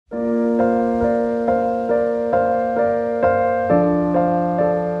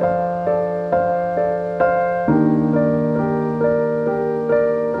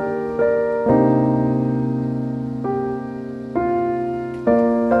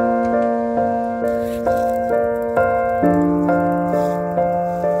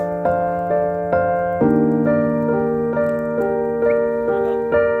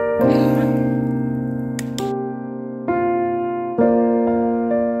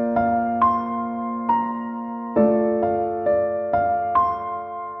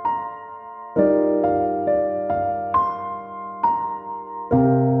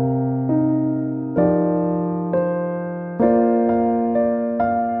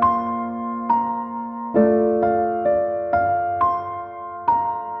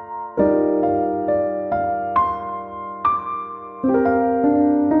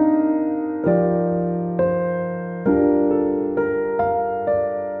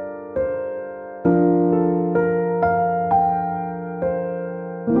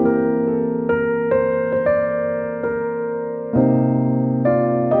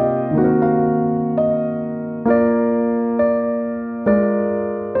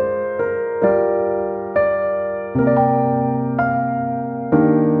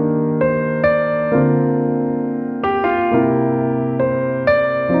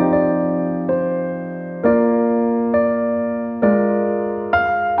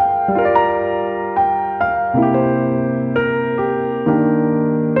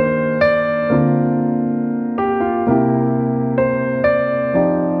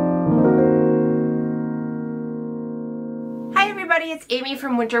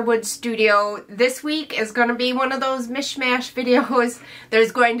from Winterwood Studio. This week is going to be one of those mishmash videos.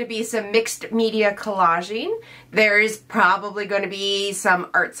 There's going to be some mixed media collaging. There's probably going to be some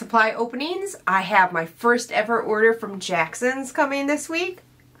art supply openings. I have my first ever order from Jackson's coming this week.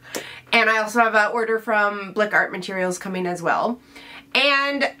 And I also have an order from Blick Art Materials coming as well.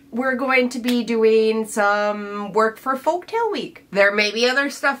 And we're going to be doing some work for Folktale Week. There may be other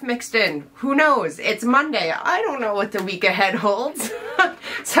stuff mixed in. Who knows? It's Monday. I don't know what the week ahead holds.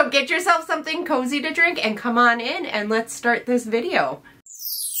 So get yourself something cozy to drink and come on in and let's start this video.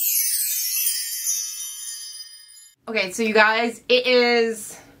 Okay, so you guys, it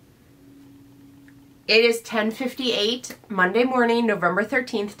is 10:58 Monday morning, November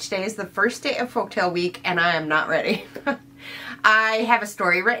 13th. Today is the first day of Folktale Week and I am not ready. I have a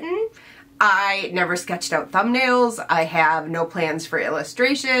story written. I never sketched out thumbnails. I have no plans for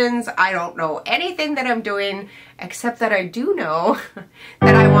illustrations. I don't know anything that I'm doing except that I do know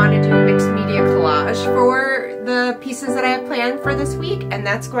that I want to do a mixed media collage for the pieces that I have planned for this week, and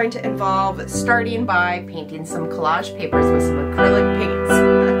that's going to involve starting by painting some collage papers with some acrylic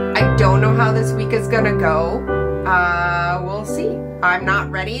paints. I don't know how this week is gonna go. We'll see. I'm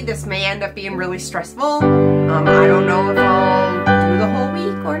not ready. This may end up being really stressful. I don't know if I'll do the whole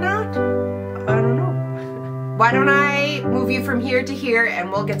week or not. I don't know. Why don't I move you from here to here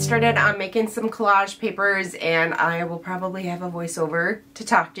and we'll get started on making some collage papers, and I will probably have a voiceover to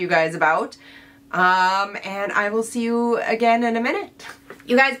talk to you guys about. And I will see you again in a minute.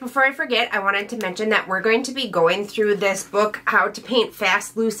 You guys, before I forget, I wanted to mention that we're going to be going through this book, How to Paint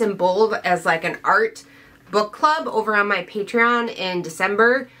Fast, Loose, and Bold, as like an art book club over on my Patreon in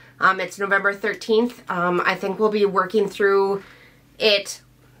December. It's November 13th. I think we'll be working through it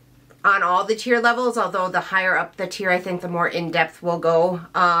on all the tier levels, although the higher up the tier, I think the more in-depth we'll go.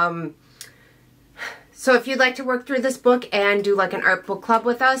 So if you'd like to work through this book and do like an art book club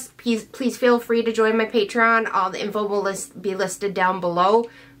with us, please feel free to join my Patreon. All the info will be listed down below.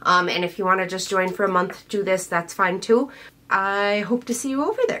 And if you want to just join for a month to do this, that's fine too. I hope to see you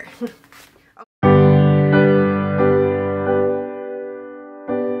over there.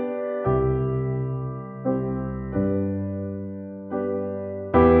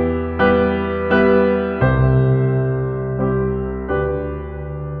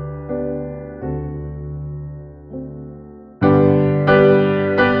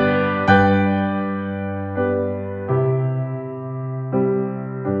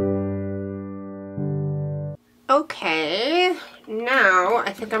 Okay, now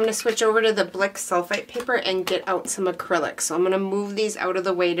I think I'm going to switch over to the Blick sulfite paper and get out some acrylics. So I'm going to move these out of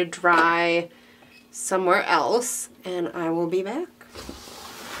the way to dry somewhere else, and I will be back.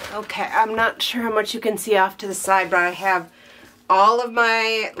 Okay, I'm not sure how much you can see off to the side, but I have all of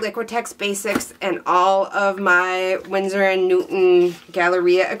my Liquitex Basics and all of my Winsor & Newton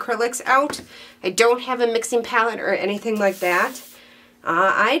Galleria acrylics out. I don't have a mixing palette or anything like that.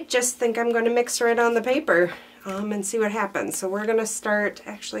 I just think I'm going to mix right on the paper. And see what happens. So we're going to start,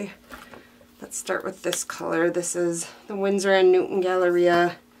 actually, let's start with this color. This is the Winsor & Newton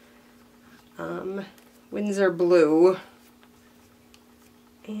Galleria Winsor Blue.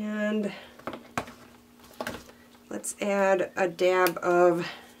 And let's add a dab of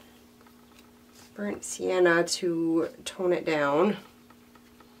burnt sienna to tone it down.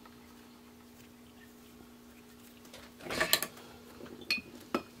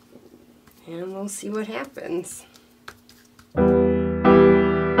 And we'll see what happens.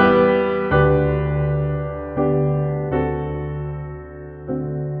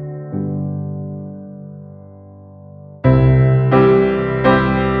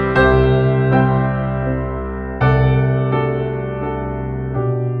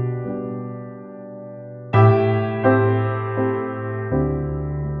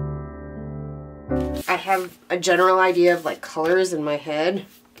 I have a general idea of like colors in my head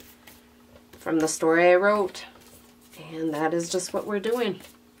from the story I wrote, and that is just what we're doing.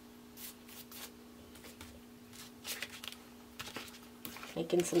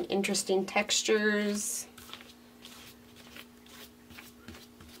 Making some interesting textures.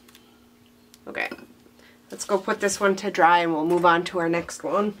 Okay, let's go put this one to dry and we'll move on to our next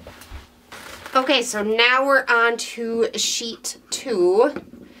one. Okay, so now we're on to sheet 2.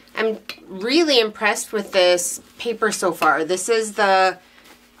 I'm really impressed with this paper so far. This is the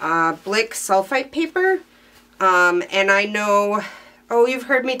Blick sulfite paper, and I know, oh, you've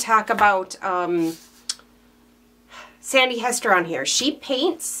heard me talk about Sandy Hester on here. She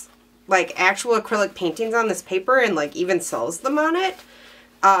paints like actual acrylic paintings on this paper and like even sells them on it.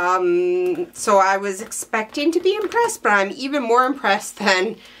 So I was expecting to be impressed, but I'm even more impressed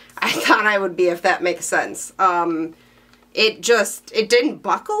than I thought I would be, if that makes sense. it didn't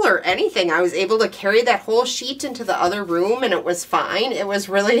buckle or anything. I was able to carry that whole sheet into the other room and it was fine. I was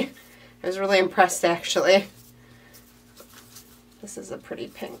really impressed actually. This is a pretty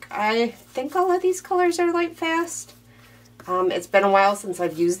pink. I think all of these colors are light fast. It's been a while since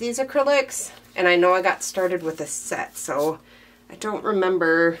I've used these acrylics, and I know I got started with a set, so I don't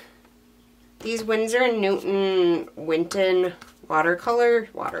remember. These Winsor & Newton Winton watercolors,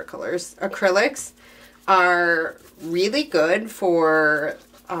 acrylics are really good for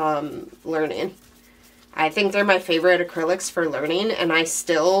learning. I think they're my favorite acrylics for learning, and I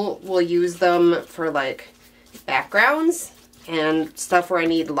still will use them for like backgrounds and stuff where I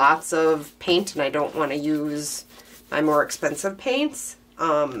need lots of paint and I don't want to use my more expensive paints.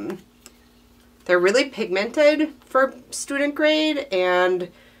 They're really pigmented for student grade, and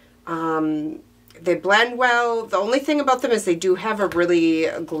they blend well. The only thing about them is they do have a really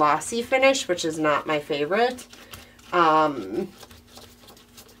glossy finish, which is not my favorite. But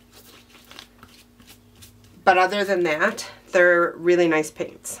other than that, they're really nice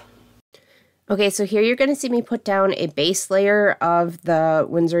paints. Okay, so here you're going to see me put down a base layer of the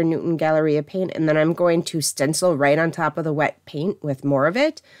Winsor & Newton Galleria paint, and then I'm going to stencil right on top of the wet paint with more of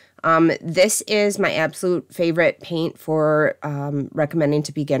it. This is my absolute favorite paint for recommending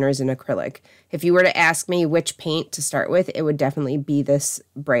to beginners in acrylic. If you were to ask me which paint to start with, it would definitely be this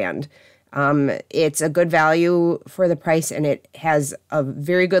brand. It's a good value for the price, and it has a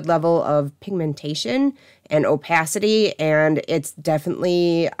very good level of pigmentation and opacity, and it's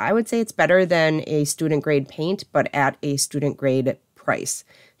definitely, I would say it's better than a student grade paint, but at a student grade price.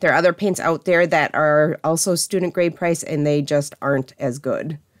 There are other paints out there that are also student grade price, and they just aren't as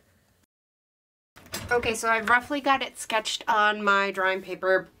good. Okay, so I've roughly got it sketched on my drawing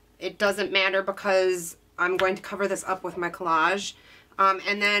paper. It doesn't matter because I'm going to cover this up with my collage.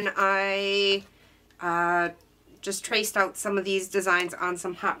 And then I just traced out some of these designs on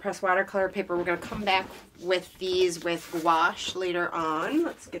some hot press watercolor paper. We're going to come back with these with gouache later on.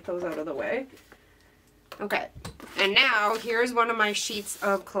 Let's get those out of the way. Okay, and now here's one of my sheets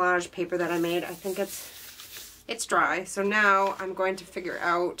of collage paper that I made. I think it's dry. So now I'm going to figure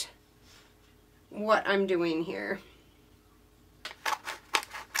out what I'm doing here.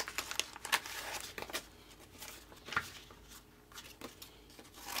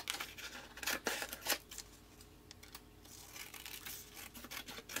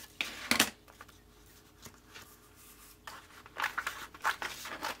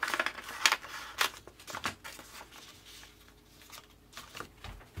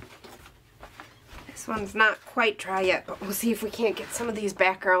 This one's not quite dry yet, but we'll see if we can't get some of these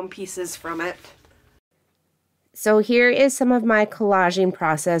background pieces from it. So here is some of my collaging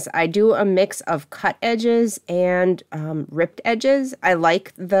process. I do a mix of cut edges and ripped edges. I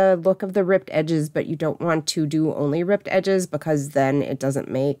like the look of the ripped edges, but you don't want to do only ripped edges because then it doesn't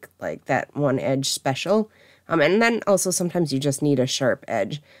make like that one edge special. And then also sometimes you just need a sharp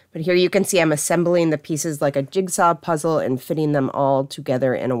edge. But here you can see I'm assembling the pieces like a jigsaw puzzle and fitting them all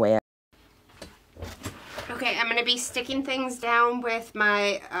together in a way. Okay, I'm going to be sticking things down with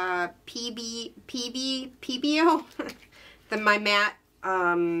my PBO,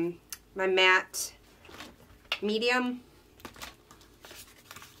 my matte medium.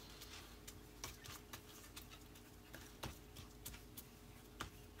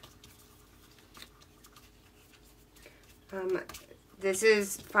 This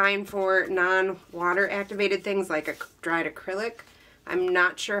is fine for non-water activated things like a dried acrylic. I'm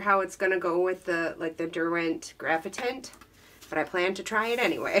not sure how it's going to go with the Derwent graphatint, but I plan to try it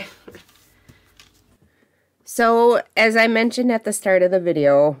anyway. So, as I mentioned at the start of the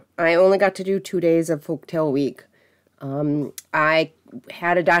video, I only got to do 2 days of Folktale Week. I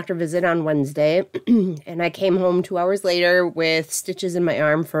had a doctor visit on Wednesday, and I came home 2 hours later with stitches in my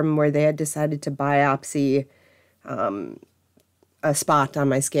arm from where they had decided to biopsy a spot on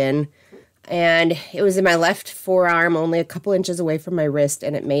my skin. And it was in my left forearm, only a couple inches away from my wrist,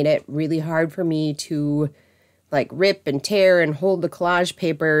 and it made it really hard for me to like rip and tear and hold the collage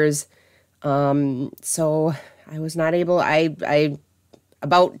papers. So I was not able, I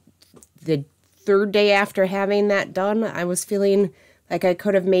about the third day after having that done, I was feeling like I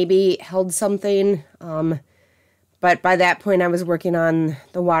could have maybe held something. But by that point I was working on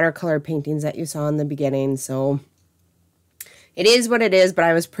the watercolor paintings that you saw in the beginning, so it is what it is, but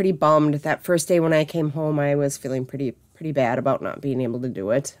I was pretty bummed. That first day when I came home, I was feeling pretty bad about not being able to do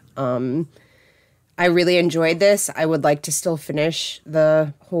it. I really enjoyed this. I would like to still finish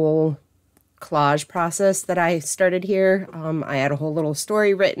the whole collage process that I started here. I had a whole little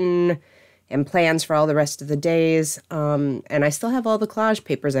story written and plans for all the rest of the days. And I still have all the collage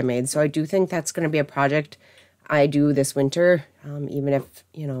papers I made, so I do think that's going to be a project I do this winter, even if,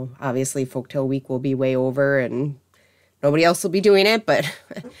 obviously Folktale Week will be way over and nobody else will be doing it. But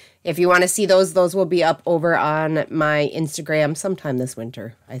if you want to see those will be up over on my Instagram sometime this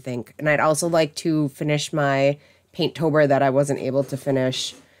winter, I think. And I'd also like to finish my Painttober that I wasn't able to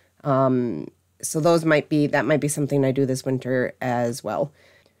finish. So that might be something I do this winter as well.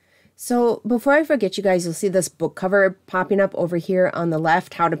 So before I forget, you guys, you'll see this book cover popping up over here on the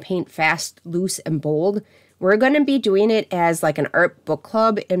left, How to Paint Fast, Loose, and Bold. We're going to be doing it as like an art book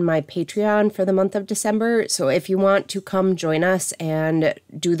club in my Patreon for the month of December. So if you want to come join us and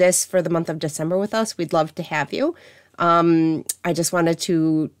do this for the month of December with us, we'd love to have you. I just wanted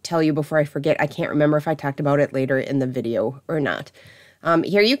to tell you before I forget, I can't remember if I talked about it later in the video or not.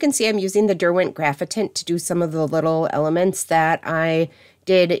 Here you can see I'm using the Derwent graphatint to do some of the little elements that I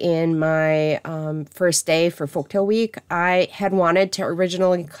did in my first day for Folktale Week. I had wanted to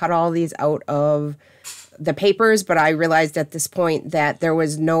originally cut all these out of the papers, but I realized at this point that there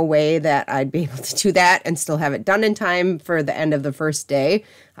was no way that I'd be able to do that and still have it done in time for the end of the first day.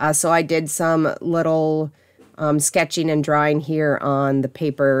 So I did some little sketching and drawing here on the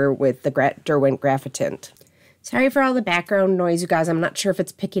paper with the Derwent graphatint. Sorry for all the background noise, you guys. I'm not sure if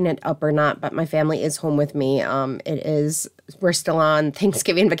it's picking it up or not, but my family is home with me. We're still on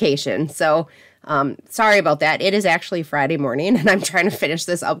Thanksgiving vacation, so sorry about that. It is actually Friday morning, and I'm trying to finish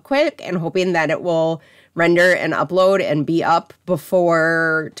this up quick and hoping that it will render and upload and be up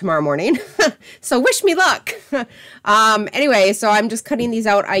before tomorrow morning. So wish me luck. Anyway, so I'm just cutting these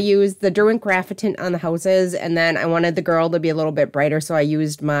out. I used the Derwent graphatint on the houses, and then I wanted the girl to be a little bit brighter, so I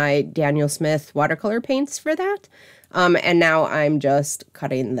used my Daniel Smith watercolor paints for that. And now I'm just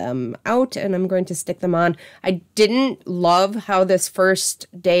cutting them out, and I'm going to stick them on. I didn't love how this first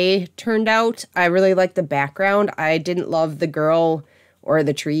day turned out. I really liked the background. I didn't love the girl or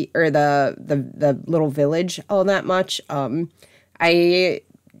the tree or the little village all that much. I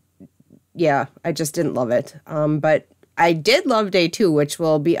just didn't love it. But I did love day 2, which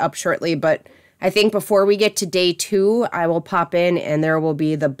will be up shortly. But I think before we get to day 2, I will pop in and there will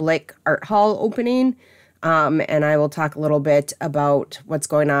be the Blick Art Hall opening. And I will talk a little bit about what's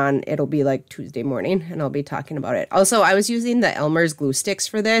going on. It'll be like Tuesday morning, and I'll be talking about it. Also, I was using the Elmer's glue sticks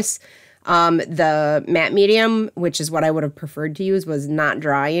for this. The matte medium, which is what I would have preferred to use, was not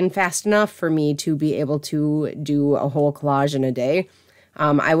drying fast enough for me to be able to do a whole collage in a day.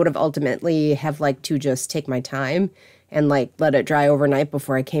 I would have ultimately have liked to just take my time and like let it dry overnight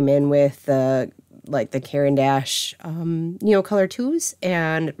before I came in with the Caran d'Ache Neocolor 2s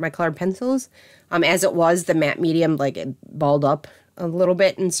and my colored pencils. As it was, the matte medium, like, it balled up a little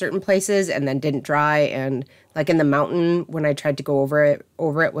bit in certain places and then didn't dry. And like in the mountain, when I tried to go over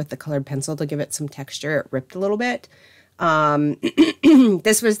it with the colored pencil to give it some texture, it ripped a little bit.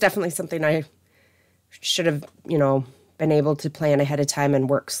 This was definitely something I should have, been able to plan ahead of time and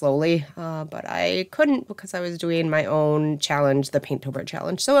work slowly. But I couldn't because I was doing my own challenge, the Painttober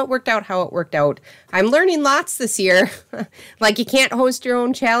challenge. So it worked out how it worked out. I'm learning lots this year. Like, you can't host your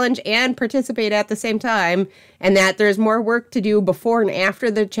own challenge and participate at the same time, and that there's more work to do before and after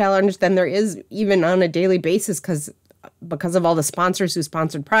the challenge than there is even on a daily basis because of all the sponsors who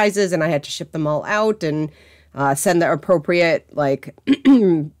sponsored prizes, and I had to ship them all out and send the appropriate, like,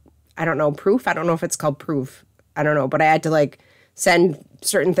 I don't know, proof? I don't know if it's called proof. I don't know, but I had to like send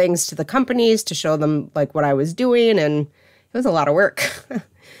certain things to the companies to show them like what I was doing, and it was a lot of work.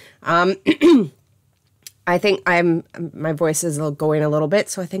 I think my voice is going a little bit,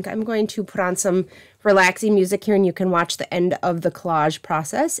 so I think I'm going to put on some relaxing music here, and you can watch the end of the collage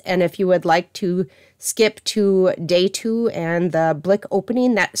process. And if you would like to skip to day 2 and the Blick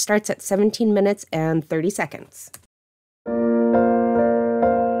opening, that starts at 17 minutes and 30 seconds.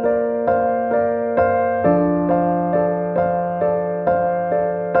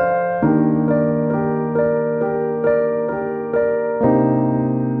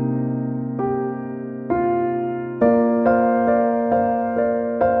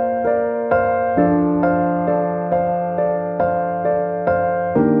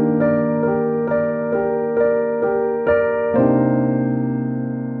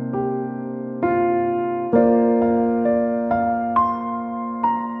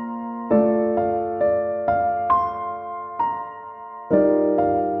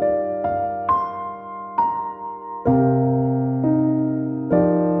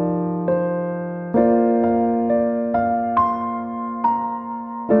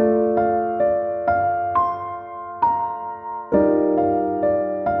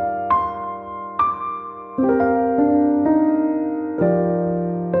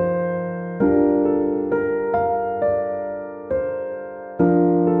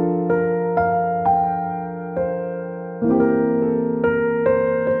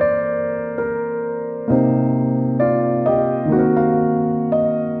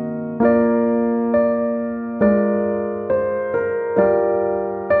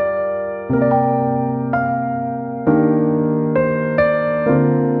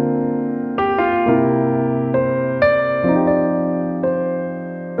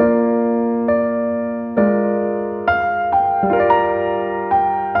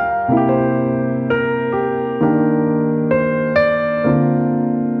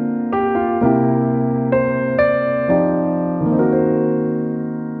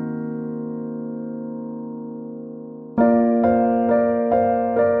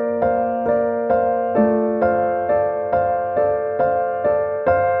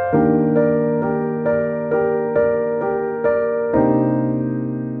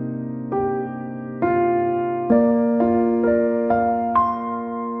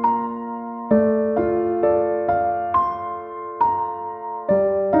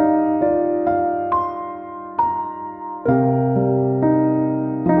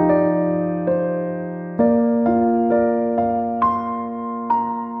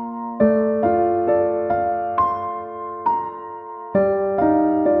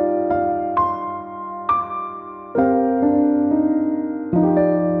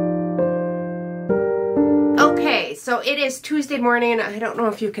 it is Tuesday morning. I don't know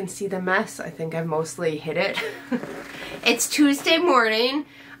if you can see the mess. I think I've mostly hid it. It's Tuesday morning.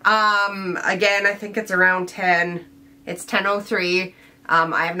 Again, I think it's around 10. It's 10:03.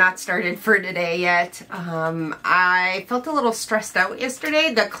 I have not started for today yet. I felt a little stressed out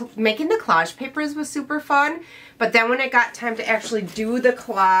yesterday. Making the collage papers was super fun, but then when it got time to actually do the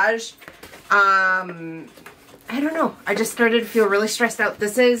collage, I don't know. I just started to feel really stressed out.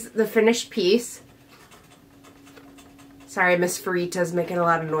 This is the finished piece. Sorry, Miss Farita's making a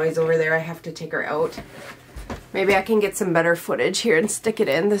lot of noise over there. I have to take her out. Maybe I can get some better footage here and stick it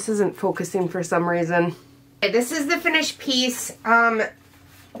in. This isn't focusing for some reason. Okay, this is the finished piece.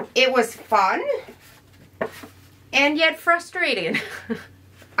 It was fun and yet frustrating.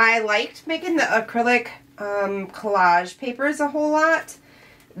 I liked making the acrylic collage papers a whole lot.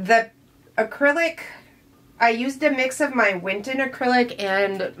 The acrylic, I used a mix of my Winton acrylic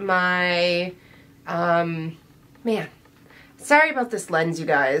and my, man, sorry about this lens, you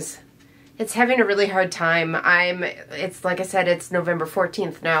guys. It's having a really hard time. It's like I said, it's November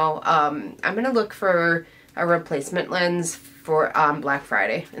 14th now. I'm going to look for a replacement lens for Black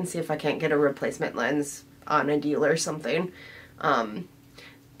Friday and see if I can't get a replacement lens on a deal or something.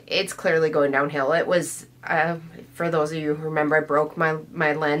 It's clearly going downhill. It was, for those of you who remember, I broke my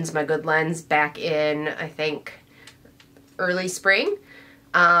lens, my good lens, back in, I think, early spring.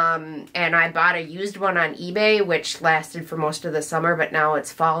 And I bought a used one on eBay, which lasted for most of the summer, but now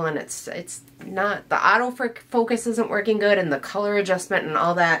it's fall and it's not, the autofocus isn't working good and the color adjustment and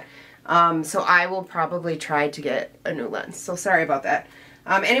all that. So I will probably try to get a new lens. So sorry about that.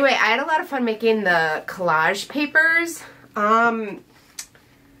 Anyway, I had a lot of fun making the collage papers. The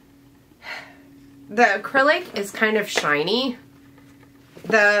acrylic is kind of shiny.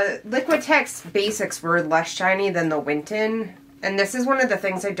 The Liquitex basics were less shiny than the Winton. And this is one of the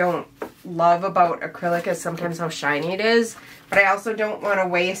things I don't love about acrylic is sometimes how shiny it is. But I also don't want to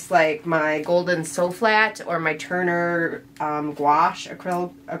waste like my Golden So Flat or my Turner gouache,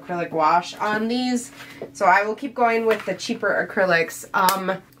 acrylic gouache on these. So I will keep going with the cheaper acrylics.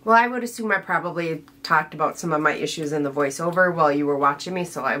 Well, I would assume I probably talked about some of my issues in the voiceover while you were watching me,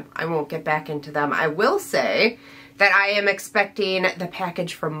 so I won't get back into them. I will say that I am expecting the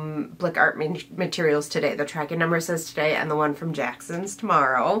package from Blick Art Materials today. The tracking number says today and the one from Jackson's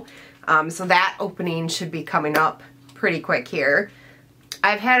tomorrow. So that opening should be coming up pretty quick here.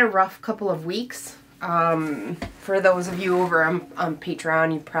 I've had a rough couple of weeks. For those of you over on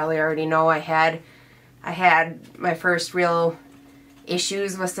Patreon, you probably already know I had my first real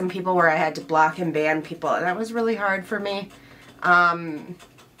issues with some people where I had to block and ban people, and that was really hard for me. I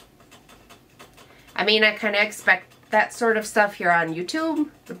mean, I kind of expect that sort of stuff here on YouTube,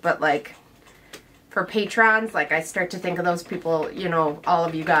 but like for patrons, like I start to think of those people, you know, all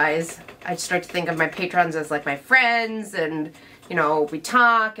of you guys, I start to think of my patrons as like my friends, and you know, we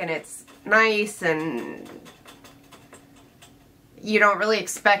talk and it's nice, and you don't really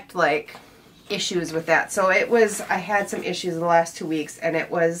expect like issues with that. So it was, I had some issues in the last 2 weeks and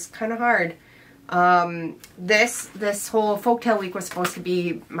it was kind of hard. This whole folktale week was supposed to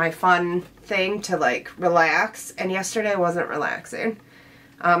be my fun thing to like relax, and yesterday I wasn't relaxing.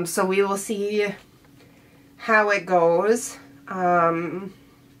 So we will see how it goes. I'm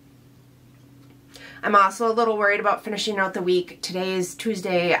also a little worried about finishing out the week. Today is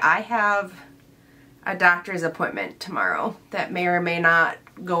Tuesday. I have a doctor's appointment tomorrow that may or may not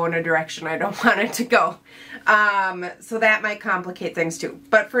go in a direction I don't want it to go. So that might complicate things too.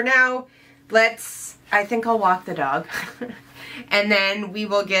 But for now, I think I'll walk the dog. And then we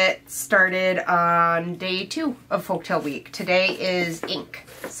will get started on day 2 of Folktale Week. Today is ink.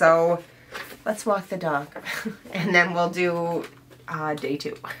 So let's walk the dog. And then we'll do day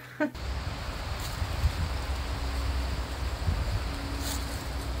 2.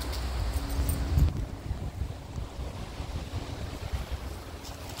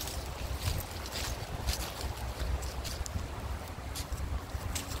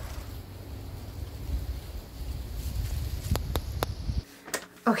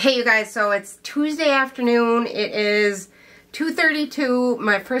 Okay, you guys, so it's Tuesday afternoon. It is 2:32.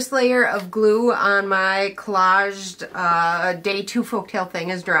 My first layer of glue on my collaged day 2 folktale thing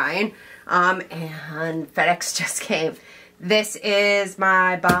is drying. And FedEx just came. This is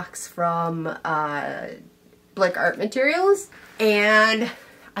my box from Blick Art Materials. And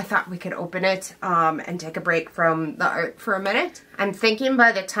I thought we could open it and take a break from the art for a minute. I'm thinking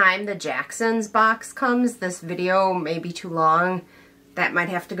by the time the Jackson's box comes, this video may be too long. That might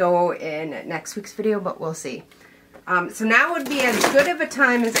have to go in next week's video, but we'll see. So now would be as good of a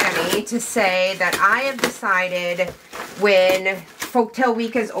time as any to say that I have decided when Folktale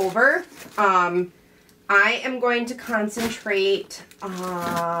Week is over, I am going to concentrate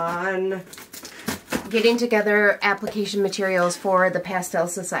on getting together application materials for the Pastel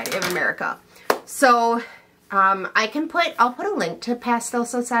Society of America. So I'll put a link to Pastel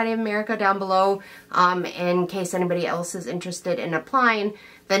Society of America down below in case anybody else is interested in applying.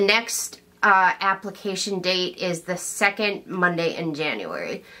 The next application date is the second Monday in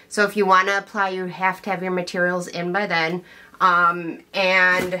January. So if you want to apply, you have to have your materials in by then.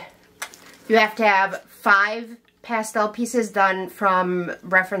 And you have to have 5 pastel pieces done from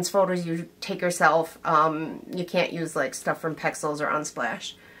reference photos you take yourself. You can't use like stuff from Pexels or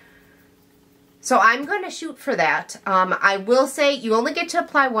Unsplash. So I'm going to shoot for that. I will say you only get to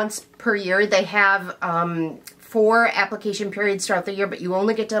apply once per year. They have 4 application periods throughout the year, but you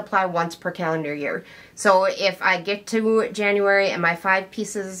only get to apply once per calendar year. So if I get to January and my 5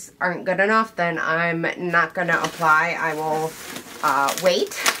 pieces aren't good enough, then I'm not going to apply. I will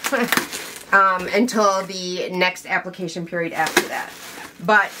wait until the next application period after that.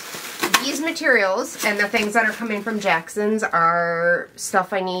 But these materials and the things that are coming from Jackson's are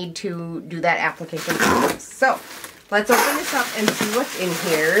stuff I need to do that application process. So let's open this up and see what's in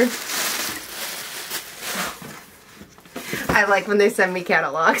here. I like when they send me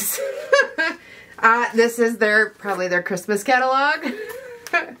catalogs. This is probably their Christmas catalog.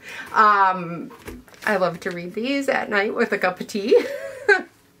 I love to read these at night with a cup of tea.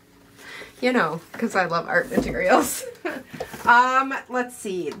 You know, because I love art materials. Let's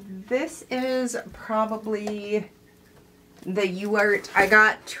see. This is probably the UArt. I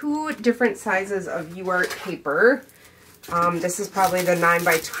got 2 different sizes of UArt paper. This is probably the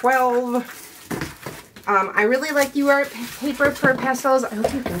 9x12. I really like UArt paper for pastels. I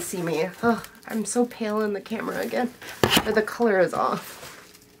hope you can see me. Oh, I'm so pale in the camera again. Or the color is off.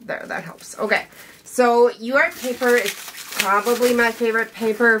 There, that helps. Okay, so UArt paper is probably my favorite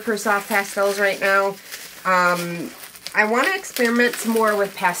paper for soft pastels right now. I want to experiment some more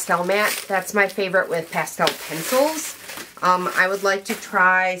with pastel matte. That's my favorite with pastel pencils. I would like to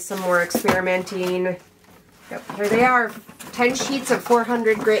try some more experimenting. Yep, here they are. 10 sheets of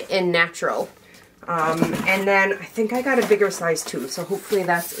 400 grit in natural. And then I think I got a bigger size too, so hopefully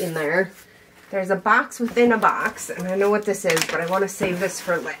that's in there. There's a box within a box, and I know what this is, but I want to save this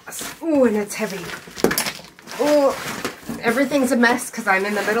for last. Ooh, and it's heavy. Oh, everything's a mess because I'm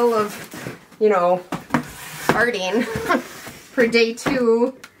in the middle of, you know, arting for day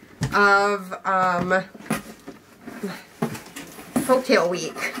 2 of folktale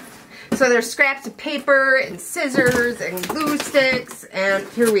week. So there's scraps of paper and scissors and glue sticks, and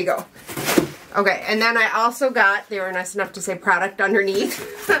here we go. Okay, and then I also got, they were nice enough to say product underneath,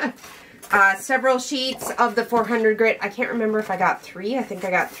 several sheets of the 400 grit. I can't remember if I got 3. I think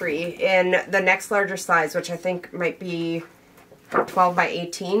I got 3 in the next larger size, which I think might be 12 by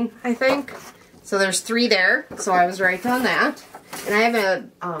 18, I think. So there's 3 there, so I was right on that. And I have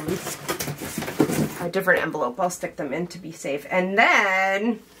a different envelope. I'll stick them in to be safe. And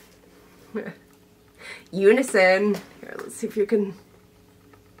then, Unison. Here, let's see if you can...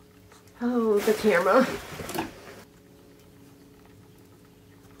 Oh, the camera.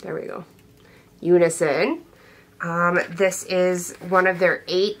 There we go. Unison. This is one of their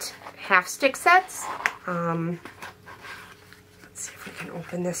 8 half-stick sets. Let's see if we can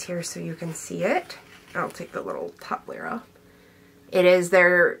open this here so you can see it. I'll take the little top layer off. It is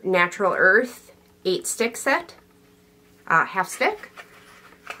their Natural Earth 8-stick set. Half-stick.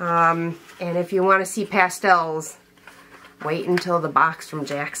 And if you want to see pastels, wait until the box from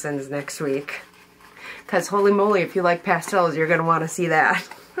Jackson's next week. Because holy moly, if you like pastels, you're going to want to see that.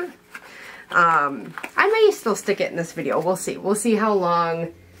 I may still stick it in this video. We'll see. We'll see how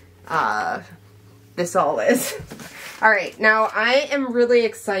long this all is. Alright, now I am really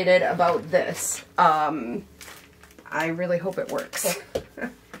excited about this. I really hope it works. I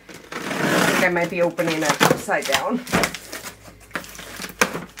think I might be opening it upside down.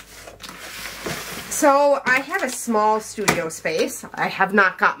 So I have a small studio space. I have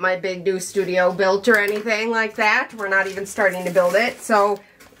not got my big new studio built or anything like that. We're not even starting to build it. So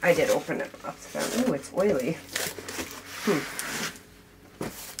I did open it upside down. Ooh, it's oily.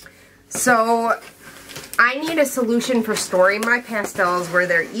 So I need a solution for storing my pastels where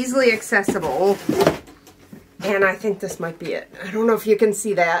they're easily accessible. And I think this might be it. I don't know if you can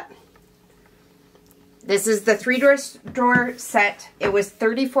see that. This is the 3-drawer set. It was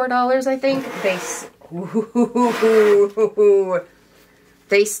 $34, I think.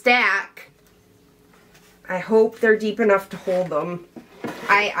 They stack. I hope they're deep enough to hold them.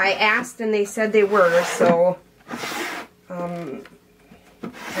 I asked and they said they were, so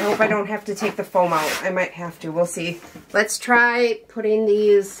I hope I don't have to take the foam out. I might have to. We'll see. Let's try putting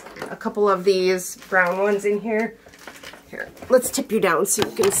these, a couple of these brown ones in here. Here, let's tip you down so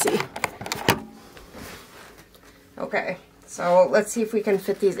you can see. Okay, so let's see if we can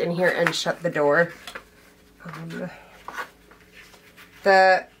fit these in here and shut the door.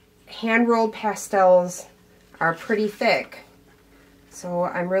 The hand-rolled pastels are pretty thick, so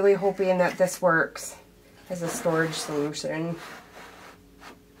I'm really hoping that this works as a storage solution.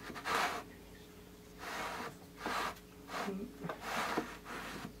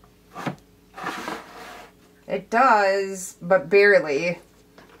 It does, but barely.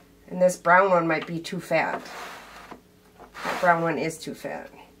 And this brown one might be too fat. That brown one is too fat.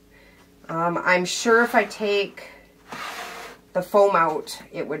 I'm sure if I take the foam out,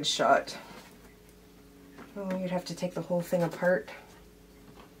 it would shut. Oh, you'd have to take the whole thing apart.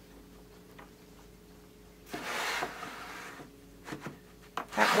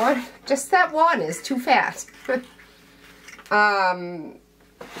 That one, just that one is too fat.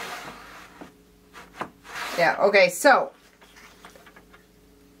 Yeah, okay, so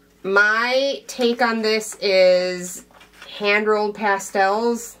my take on this is hand-rolled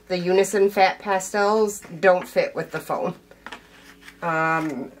pastels, the unison fat pastels, don't fit with the foam.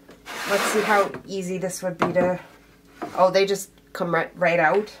 Let's see how easy this would be to... Oh, they just come right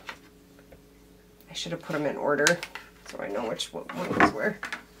out. I should have put them in order so I know which one was where.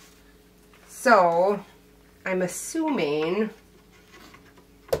 So, I'm assuming...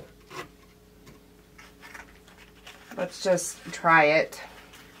 Let's just try it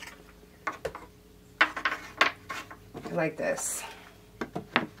like this.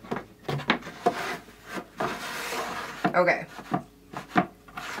 Okay.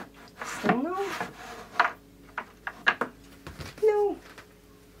 Still no? No.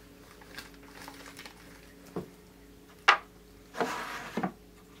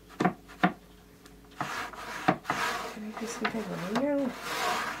 Can I do something wrong now?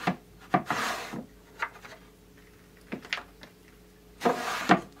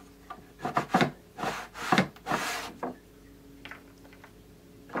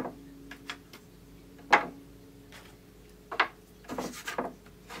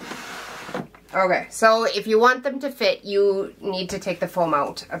 Okay, so if you want them to fit, you need to take the foam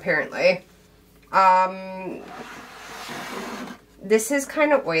out, apparently. This is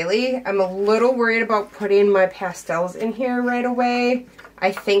kind of oily. I'm a little worried about putting my pastels in here right away.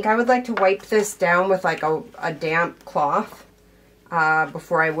 I think I would like to wipe this down with like a damp cloth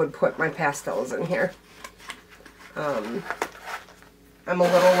before I would put my pastels in here. I'm a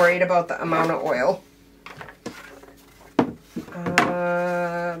little worried about the amount of oil.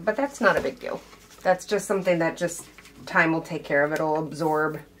 But that's not a big deal. That's just something that just time will take care of. It'll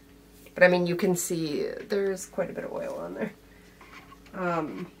absorb. But I mean, you can see there's quite a bit of oil on there.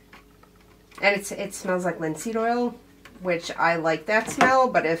 And it smells like linseed oil, which I like that smell,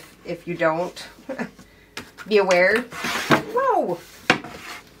 but if you don't, be aware. Whoa!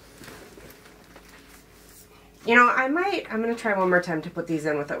 You know, I'm going to try one more time to put these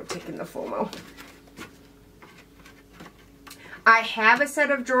in without taking the foam out. I have a set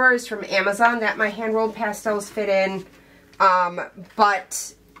of drawers from Amazon that my hand-rolled pastels fit in,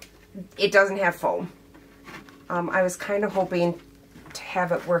 but it doesn't have foam. I was kind of hoping to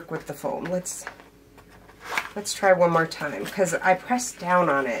have it work with the foam. Let's try one more time, because I pressed down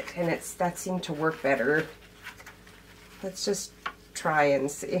on it, and that seemed to work better. Let's just try and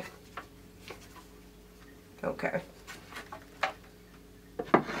see. Okay.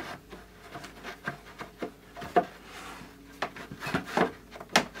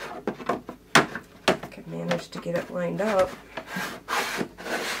 Managed to get it lined up.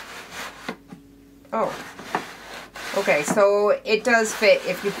 Oh. Okay, so it does fit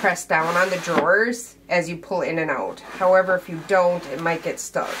if you press down on the drawers as you pull in and out. However, if you don't, it might get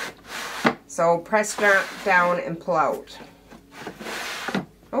stuck. So press down and pull out.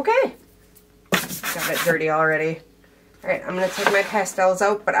 Okay. Got it dirty already. Alright, I'm going to take my pastels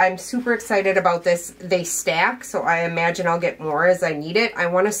out, but I'm super excited about this. They stack, so I imagine I'll get more as I need it. I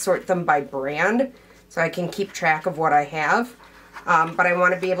want to sort them by brand, so I can keep track of what I have. But I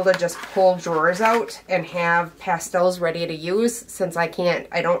want to be able to just pull drawers out and have pastels ready to use, since I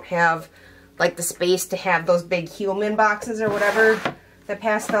don't have like the space to have those big human boxes or whatever the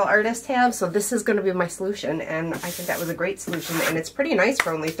pastel artists have. So this is going to be my solution, and I think that was a great solution, and it's pretty nice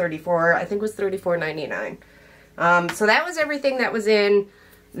for only $34, I think it was $34.99. So that was everything that was in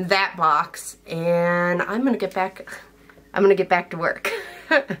that box, and I'm going to get back to work.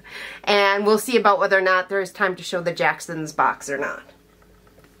 And we'll see about whether or not there's time to show the Jackson's box or not.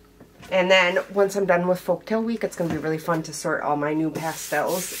 And then once I'm done with Folktale Week, it's going to be really fun to sort all my new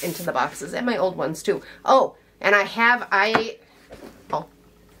pastels into the boxes and my old ones too. Oh, and I'll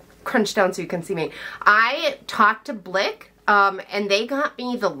crunch down so you can see me. I talked to Blick, and they got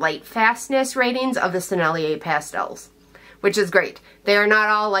me the light fastness ratings of the Sennelier pastels, which is great. They are not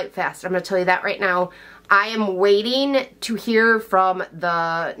all light fast. I'm going to tell you that right now. I am waiting to hear from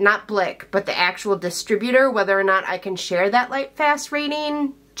not Blick, but the actual distributor, whether or not I can share that light fast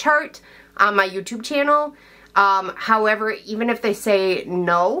rating chart on my YouTube channel. However, even if they say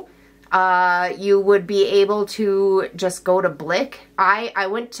no, you would be able to just go to Blick. I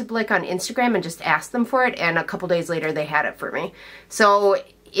went to Blick on Instagram and just asked them for it, and a couple days later they had it for me. So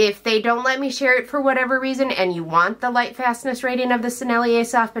if they don't let me share it for whatever reason and you want the light fastness rating of the Sennelier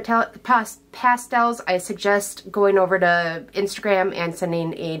soft pastels, I suggest going over to Instagram and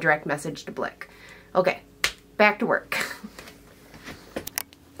sending a direct message to Blick. Okay, back to work.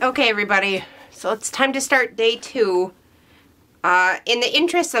 Okay, everybody, so it's time to start day 2. In the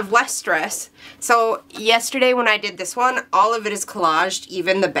interest of less stress, so yesterday when I did this one, all of it is collaged,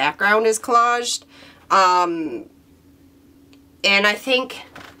 even the background is collaged. And I think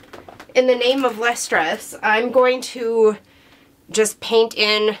in the name of less stress, I'm going to just paint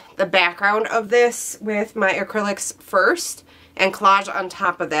in the background of this with my acrylics first and collage on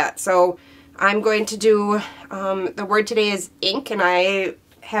top of that. So I'm going to do, the word today is ink, and I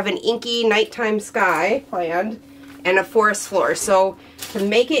have an inky nighttime sky planned and a forest floor. So to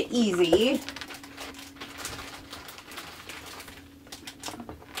make it easy,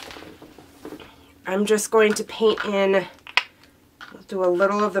 I'm just going to paint in, I'll do a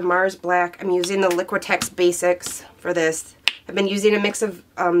little of the Mars Black. I'm using the Liquitex Basics for this. I've been using a mix of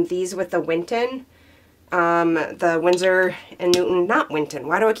these with the Winton, the Winsor and Newton, not Winton,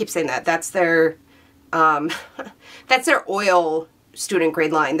 why do I keep saying that? That's their oil student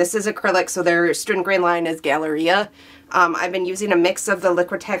grade line. This is acrylic, so their student grade line is Galleria. I've been using a mix of the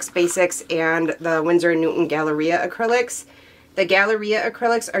Liquitex Basics and the Winsor & Newton Galleria acrylics. The Galleria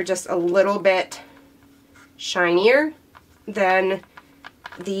acrylics are just a little bit shinier than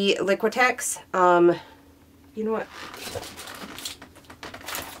the Liquitex. You know what?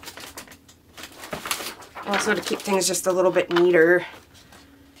 Also, to keep things just a little bit neater,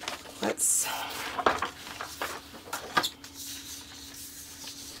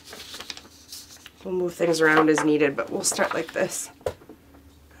 we'll move things around as needed, but we'll start like this.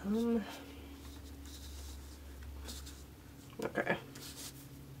 Okay.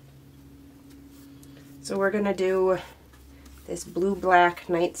 So we're gonna do this blue-black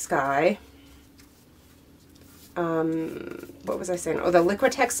night sky. What was I saying? Oh, the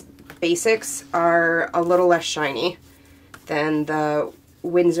Liquitex Basics are a little less shiny than the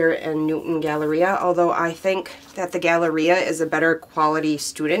Winsor and Newton Galleria, although I think that the Galleria is a better quality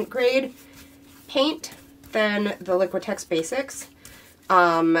student grade paint than the Liquitex Basics.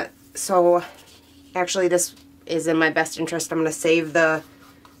 So actually this is in my best interest. I'm going to save the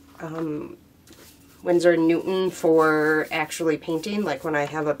Winsor & Newton for actually painting, like when I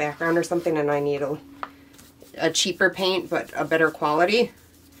have a background or something and I need a cheaper paint but a better quality.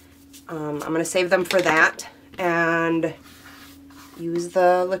 I'm going to save them for that and use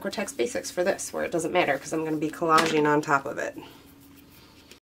the Liquitex Basics for this, where it doesn't matter because I'm going to be collaging on top of it.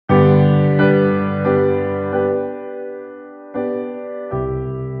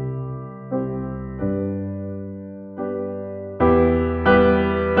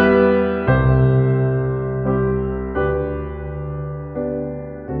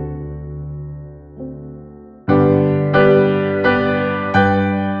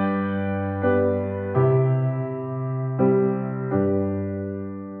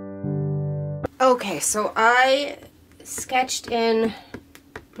 Okay, so I sketched in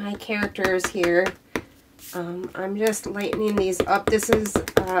my characters here. I'm just lightening these up. This is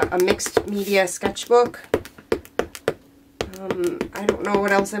a mixed media sketchbook. I don't know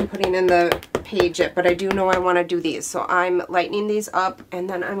what else I'm putting in the page yet, but I do know I want to do these. So I'm lightening these up, and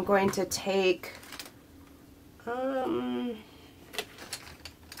then I'm going to take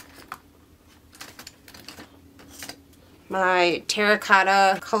my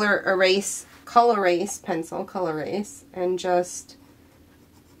terracotta color erase pencil, and just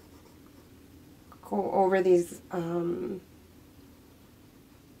go over these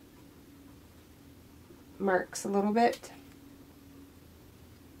marks a little bit.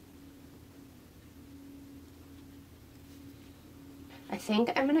 I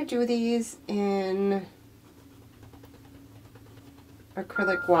think I'm going to do these in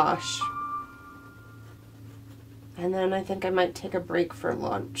acrylic wash. And then I think I might take a break for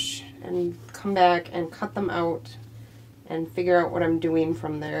lunch and come back and cut them out and figure out what I'm doing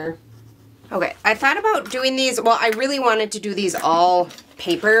from there. Okay, I thought about doing these, well, I really wanted to do these all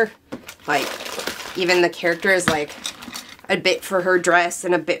paper, like even the characters, like a bit for her dress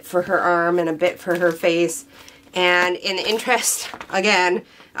and a bit for her arm and a bit for her face. And in the interest, again,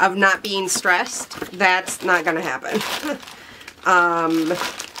 of not being stressed, that's not gonna happen.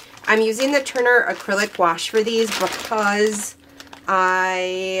 I'm using the Turner acrylic wash for these because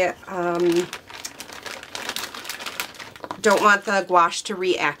I don't want the gouache to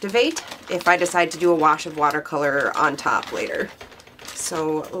reactivate if I decide to do a wash of watercolor on top later.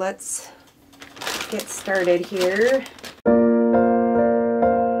 So let's get started here.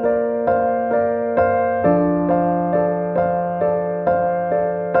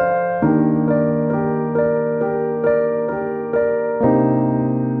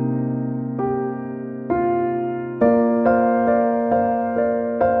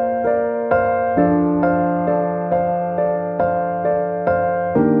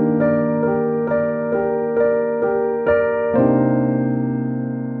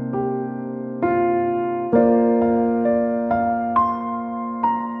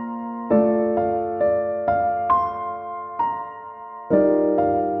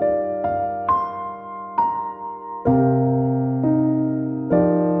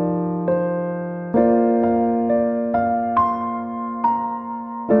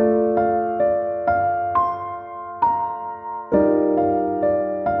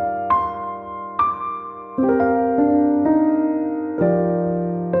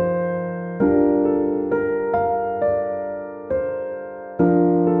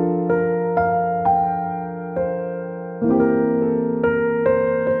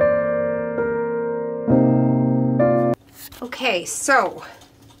 Okay, so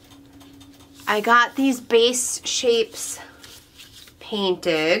I got these base shapes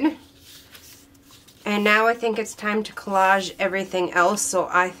painted, and now I think it's time to collage everything else. So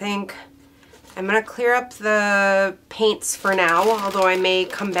I think I'm gonna clear up the paints for now, although I may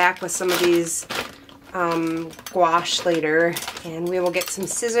come back with some of these gouache later, and we will get some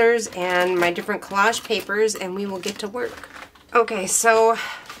scissors and my different collage papers and we will get to work. Okay, so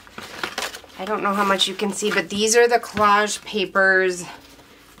I don't know how much you can see, but these are the collage papers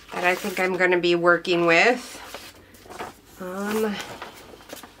that I think I'm going to be working with. I'm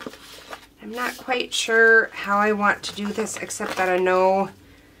not quite sure how I want to do this, except that I know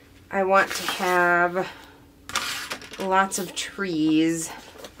I want to have lots of trees,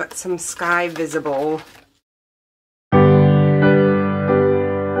 but some sky visible.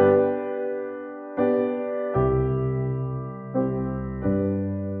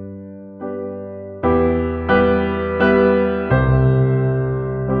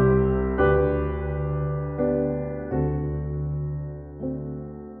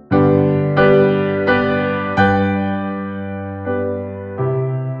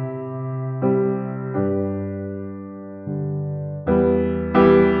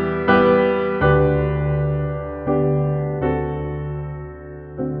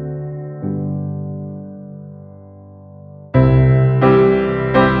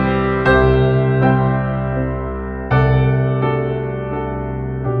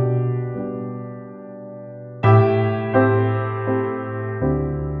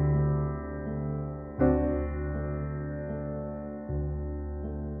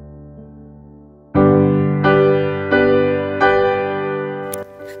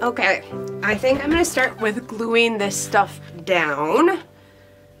 Okay, I think I'm going to start with gluing this stuff down.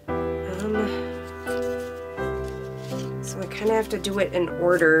 So I kind of have to do it in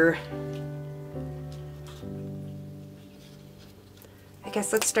order. I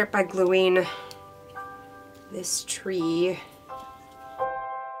guess let's start by gluing this tree.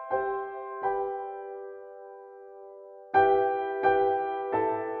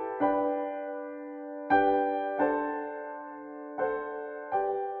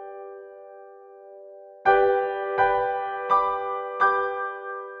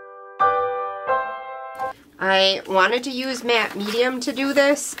 I wanted to use matte medium to do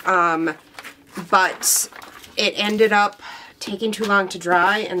this, but it ended up taking too long to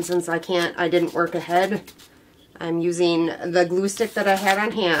dry, and since I didn't work ahead, I'm using the glue stick that I had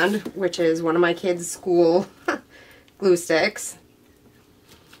on hand, which is one of my kids' school glue sticks.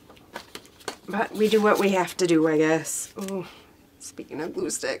 But we do what we have to do, I guess. Ooh, speaking of glue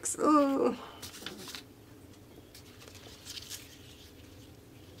sticks, ooh.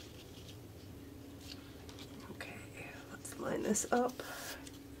 Line this up.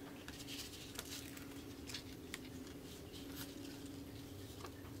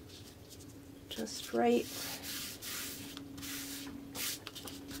 Just right.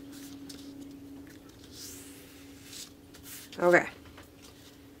 Okay.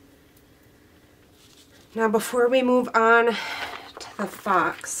 Now before we move on to the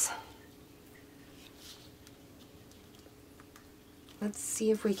fox, let's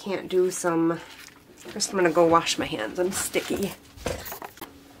see if we can't do some, first I'm gonna go wash my hands, I'm sticky.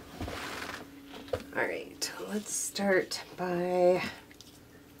 Alright, let's start by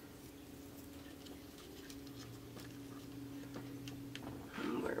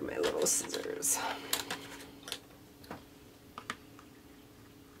where are my little scissors?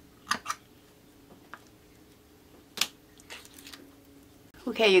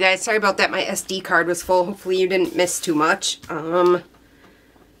 Okay, you guys, sorry about that. My SD card was full. Hopefully you didn't miss too much.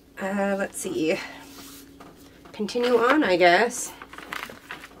 Let's see. Continue on, I guess.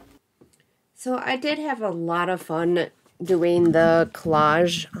 So I did have a lot of fun doing the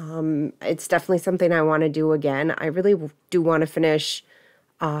collage. It's definitely something I want to do again. I really do want to finish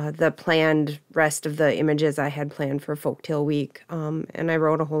the planned rest of the images I had planned for Folktale Week. And I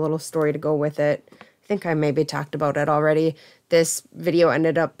wrote a whole little story to go with it. I think I maybe talked about it already. This video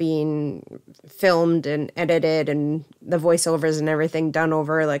ended up being filmed and edited and the voiceovers and everything done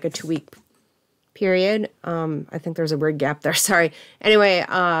over like a 2-week period. I think there's a word gap there, sorry. Anyway,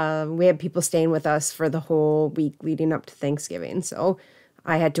 we had people staying with us for the whole week leading up to Thanksgiving. So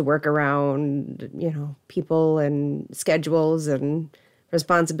I had to work around, you know, people and schedules and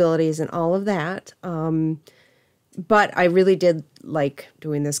responsibilities and all of that. But I really did like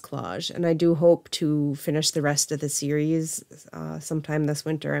doing this collage, and I do hope to finish the rest of the series sometime this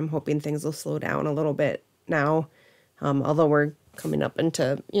winter. I'm hoping things will slow down a little bit now, although we're coming up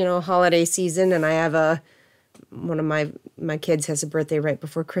into, you know, holiday season, and I have one of my kids has a birthday right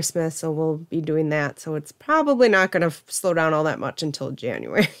before Christmas, so we'll be doing that. So it's probably not going to slow down all that much until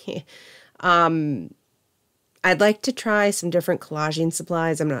January. I'd like to try some different collaging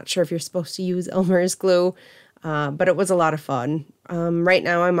supplies. I'm not sure if you're supposed to use Elmer's glue. But it was a lot of fun. Right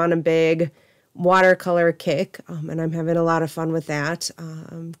now I'm on a big watercolor kick, and I'm having a lot of fun with that.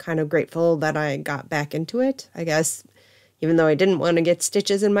 I'm kind of grateful that I got back into it. I guess even though I didn't want to get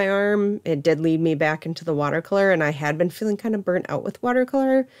stitches in my arm, it did lead me back into the watercolor, and I had been feeling kind of burnt out with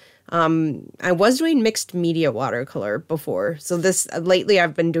watercolor. I was doing mixed media watercolor before, so lately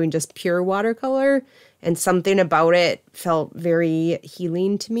I've been doing just pure watercolor, and something about it felt very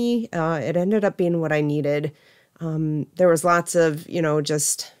healing to me. It ended up being what I needed. There was lots of, you know,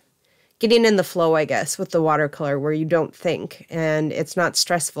 just getting in the flow, I guess, with the watercolor where you don't think and it's not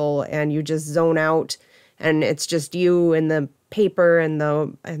stressful and you just zone out and it's just you and the paper and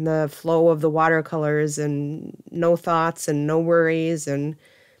the flow of the watercolors and no thoughts and no worries and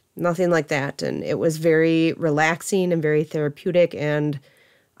nothing like that. And it was very relaxing and very therapeutic, and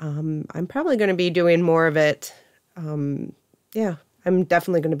I'm probably going to be doing more of it. Yeah, I'm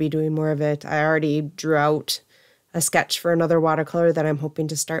definitely going to be doing more of it. I already drew out a sketch for another watercolor that I'm hoping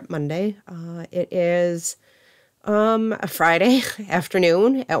to start Monday. It is a Friday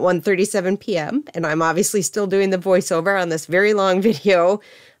afternoon at 1:37 p.m. and I'm obviously still doing the voiceover on this very long video.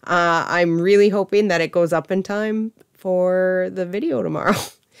 I'm really hoping that it goes up in time for the video tomorrow.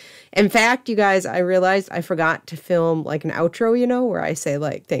 In fact, you guys, I realized I forgot to film like an outro, you know, where I say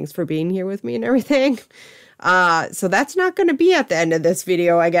like, thanks for being here with me and everything. So that's not going to be at the end of this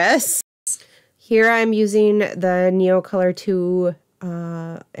video, I guess. Here I'm using the Neocolor 2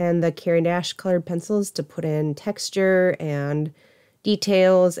 and the Carrie Dash colored pencils to put in texture and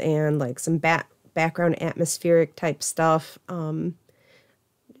details and like some background atmospheric type stuff.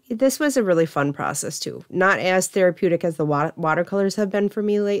 This was a really fun process too. Not as therapeutic as the watercolors have been for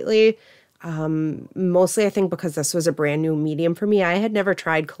me lately. Mostly I think because this was a brand new medium for me. I had never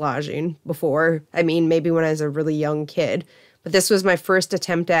tried collaging before. I mean, maybe when I was a really young kid, but this was my first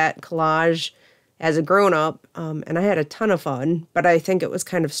attempt at collage as a grown-up, and I had a ton of fun, but I think it was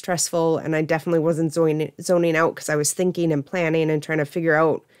kind of stressful, and I definitely wasn't zoning out because I was thinking and planning and trying to figure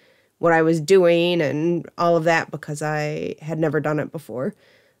out what I was doing and all of that because I had never done it before.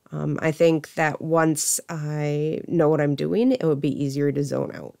 I think that once I know what I'm doing, it would be easier to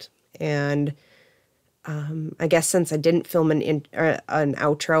zone out. And I guess since I didn't film an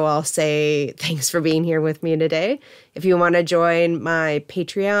outro, I'll say thanks for being here with me today. If you want to join my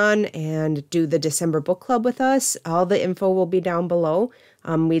Patreon and do the December book club with us, all the info will be down below.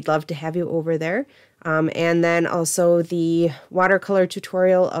 We'd love to have you over there. And then also the watercolor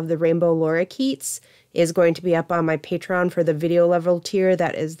tutorial of the Rainbow Lorikeets is going to be up on my Patreon for the video level tier.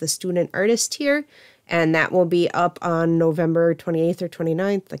 That is the student artist tier. And that will be up on November 28th or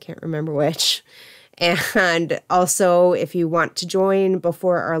 29th. I can't remember which. And also, if you want to join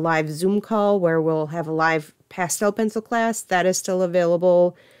before our live Zoom call where we'll have a live pastel pencil class, that is still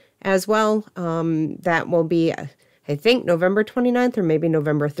available as well. That will be I think November 29th or maybe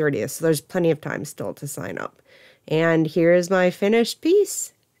November 30th. So there's plenty of time still to sign up. And here is my finished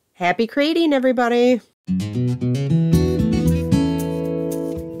piece. Happy creating, everybody!